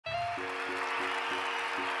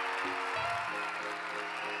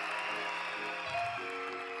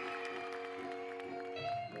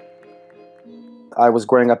I was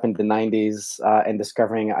growing up in the 90s and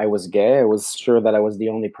discovering I was gay. I was sure that I was the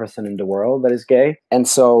only person in the world that is gay. And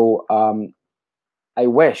so I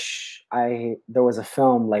wish there was a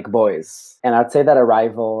film like Boys. And I'd say that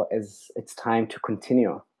Arrival it's time to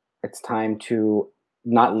continue. It's time to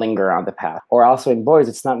not linger on the path. Or also in Boys,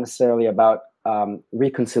 it's not necessarily about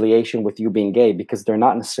reconciliation with you being gay, because they're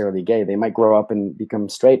not necessarily gay. They might grow up and become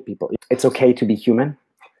straight people. It's okay to be human.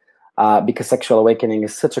 Because sexual awakening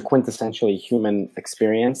is such a quintessentially human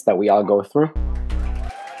experience that we all go through.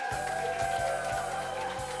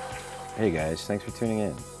 Hey guys, thanks for tuning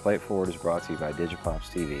in. Play It Forward is brought to you by Digipops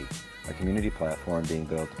TV, a community platform being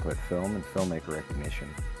built to put film and filmmaker recognition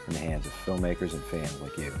in the hands of filmmakers and fans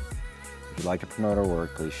like you. If you'd like to promote our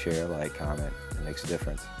work, please share, like, comment. It makes a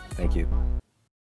difference. Thank you.